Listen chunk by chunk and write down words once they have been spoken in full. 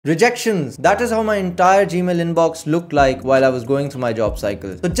Rejections. That is how my entire Gmail inbox looked like while I was going through my job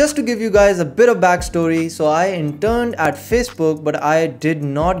cycle. So just to give you guys a bit of backstory, so I interned at Facebook, but I did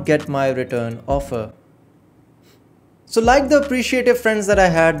not get my return offer. So like the appreciative friends that I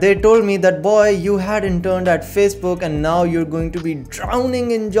had, they told me that boy, you had interned at Facebook and now you're going to be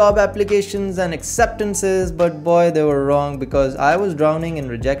drowning in job applications and acceptances. But boy, they were wrong, because I was drowning in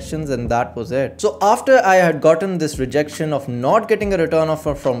rejections and that was it. So after I had gotten this rejection of not getting a return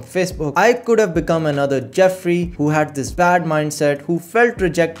offer from Facebook, I could have become another Jeffrey who had this bad mindset, who felt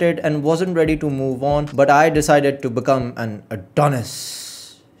rejected and wasn't ready to move on. But I decided to become an Adonis.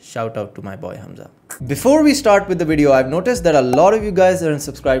 Shout out to my boy Hamza. Before we start with the video, I've noticed that a lot of you guys aren't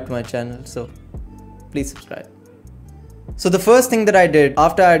subscribed to my channel, so please subscribe. So the first thing that I did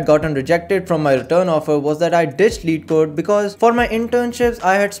after I had gotten rejected from my return offer was that I ditched LeetCode, because for my internships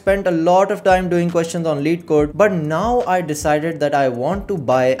I had spent a lot of time doing questions on LeetCode, but now I decided that I want to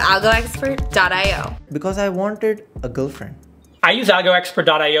buy AlgoExpert.io because I wanted a girlfriend. I use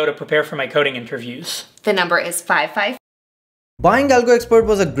AlgoExpert.io to prepare for my coding interviews. The number is 55. Buying AlgoExpert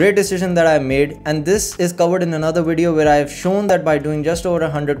was a great decision that I made, and this is covered in another video where I have shown that by doing just over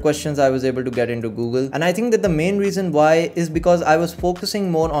 100 questions I was able to get into Google. And I think that the main reason why is because I was focusing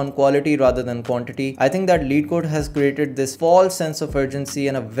more on quality rather than quantity. I think that LeetCode has created this false sense of urgency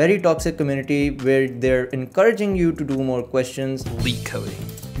and a very toxic community where they're encouraging you to do more questions. LeetCoding.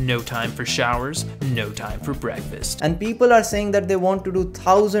 No time for showers, no time for breakfast. And people are saying that they want to do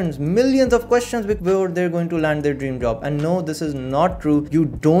thousands, millions of questions before they're going to land their dream job. And no, this is not true. You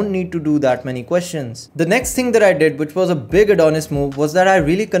don't need to do that many questions. The next thing that I did, which was a big Adonis move, was that I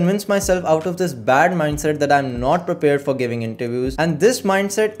really convinced myself out of this bad mindset that I'm not prepared for giving interviews. And this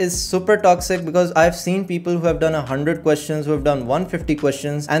mindset is super toxic, because I've seen people who have done 100 questions, who have done 150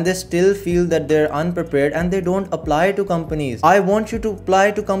 questions, and they still feel that they're unprepared and they don't apply to companies. I want you to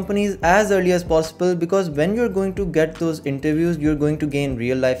apply to companies as early as possible, because when you're going to get those interviews, you're going to gain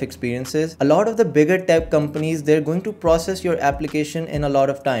real life experiences. A lot of the bigger tech companies, they're going to process your application in a lot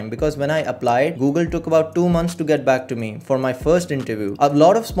of time, because when I applied, Google took about 2 months to get back to me for my first interview. A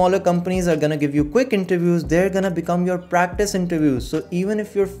lot of smaller companies are gonna give you quick interviews. They're gonna become your practice interviews. So even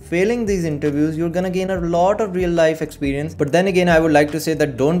if you're failing these interviews, you're gonna gain a lot of real life experience. But then again, I would like to say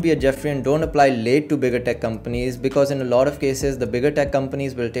that don't be a Jeffrey and don't apply late to bigger tech companies, because in a lot of cases, the bigger tech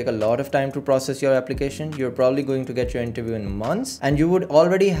companies will take a lot of time to process your application. You're probably going to get your interview in months, and you would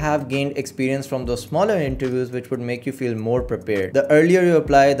already have gained experience from those smaller interviews, which would make you feel more prepared. The earlier you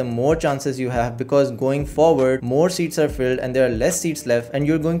apply, the more chances you have, because going forward, more seats are filled and there are less seats left, and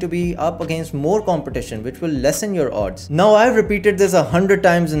you're going to be up against more competition, which will lessen your odds. Now, I've repeated this 100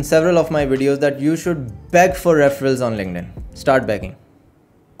 times in several of my videos that you should beg for referrals on LinkedIn. Start begging.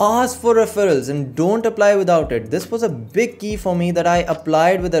 Ask for referrals and don't apply without it. This was a big key for me, that I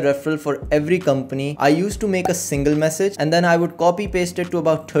applied with a referral for every company. I used to make a single message and then I would copy paste it to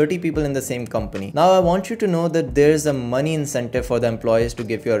about 30 people in the same company. Now I want you to know that there's a money incentive for the employees to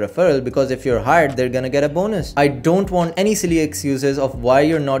give you a referral, because if you're hired, they're gonna get a bonus. I don't want any silly excuses of why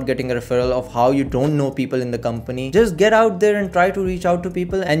you're not getting a referral, of how you don't know people in the company. Just get out there and try to reach out to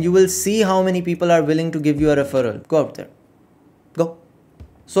people, and you will see how many people are willing to give you a referral. Go out there. Go.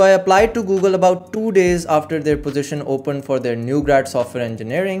 So I applied to Google about 2 days after their position opened for their new grad software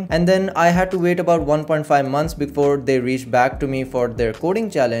engineering, and then I had to wait about 1.5 months before they reached back to me for their coding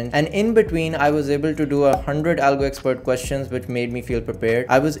challenge. And in between, I was able to do 100 AlgoExpert questions, which made me feel prepared.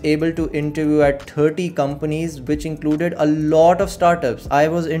 I was able to interview at 30 companies, which included a lot of startups. I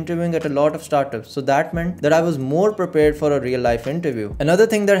was interviewing at a lot of startups, so that meant that I was more prepared for a real life interview. Another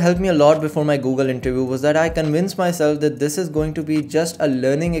thing that helped me a lot before my Google interview was that I convinced myself that this is going to be just a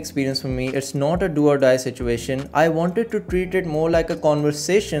learning experience for me. It's not a do or die situation. I wanted to treat it more like a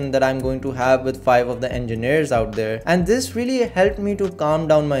conversation that I'm going to have with 5 of the engineers out there. And this really helped me to calm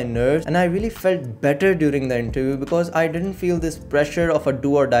down my nerves, and I really felt better during the interview, because I didn't feel this pressure of a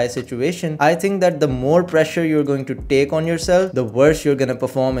do or die situation. I think that the more pressure you're going to take on yourself, the worse you're going to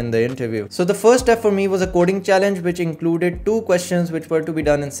perform in the interview. So the first step for me was a coding challenge, which included 2 questions which were to be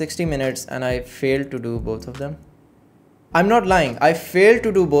done in 60 minutes, and I failed to do both of them. I'm not lying, I failed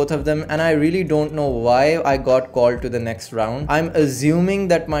to do both of them, and I really don't know why I got called to the next round. I'm assuming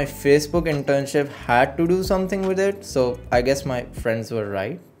that my Facebook internship had to do something with it, so I guess my friends were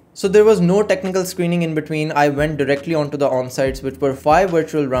right. So there was no technical screening in between. I went directly onto the on-sites, which were 5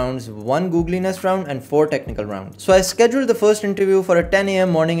 virtual rounds, 1 googliness round and 4 technical rounds. So I scheduled the first interview for a 10 a.m.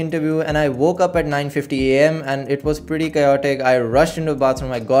 morning interview, and I woke up at 9:50 a.m. and it was pretty chaotic. I rushed into the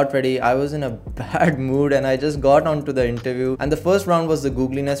bathroom, I got ready, I was in a bad mood, and I just got onto the interview. And the first round was the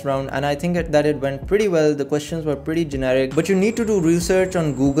googliness round, and I think that it went pretty well. The questions were pretty generic, but you need to do research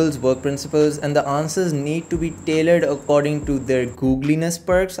on Google's work principles, and the answers need to be tailored according to their googliness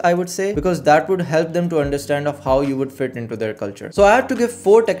perks, I would say, because that would help them to understand of how you would fit into their culture. So I had to give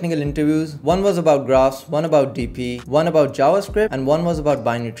 4 technical interviews. One was about graphs, one about DP, one about JavaScript, and one was about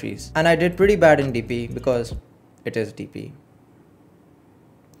binary trees. And I did pretty bad in DP because it is DP.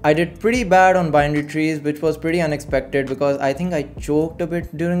 I did pretty bad on binary trees, which was pretty unexpected because I think I choked a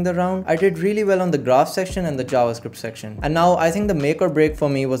bit during the round. I did really well on the graph section and the JavaScript section. And now I think the make or break for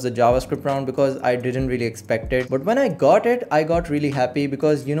me was the JavaScript round because I didn't really expect it. But when I got it, I got really happy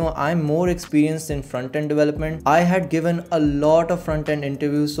because, you know, I'm more experienced in front-end development. I had given a lot of front-end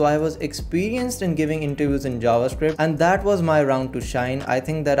interviews, so I was experienced in giving interviews in JavaScript, and that was my round to shine. I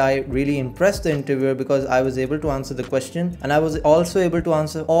think that I really impressed the interviewer because I was able to answer the question, and I was also able to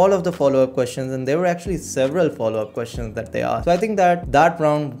answer all of the follow-up questions, and there were actually several follow-up questions that they asked. So I think that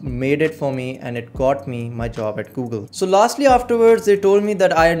round made it for me, and it got me my job at Google. So lastly, afterwards, they told me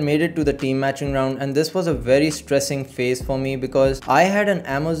that I had made it to the team matching round, and this was a very stressing phase for me because I had an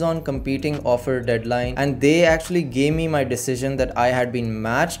Amazon competing offer deadline, and they actually gave me my decision that I had been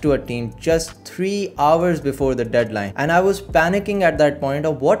matched to a team just 3 hours before the deadline, and I was panicking at that point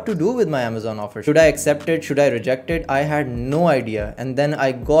of what to do with my Amazon offer. Should I accept it? Should I reject it? I had no idea. And then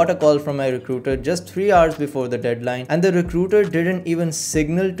I got a call from my recruiter just 3 hours before the deadline, and the recruiter didn't even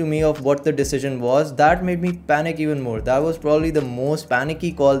signal to me of what the decision was. That made me panic even more. That was probably the most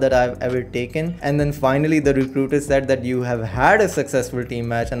panicky call that I've ever taken. And then finally the recruiter said that you have had a successful team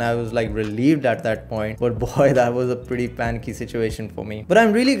match, and I was like relieved at that point. But boy, that was a pretty panicky situation for me. But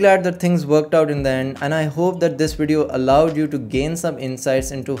I'm really glad that things worked out in the end, and I hope that this video allowed you to gain some insights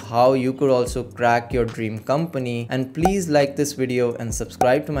into how you could also crack your dream company. And please like this video and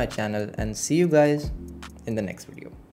subscribe to my channel, and see you guys in the next video.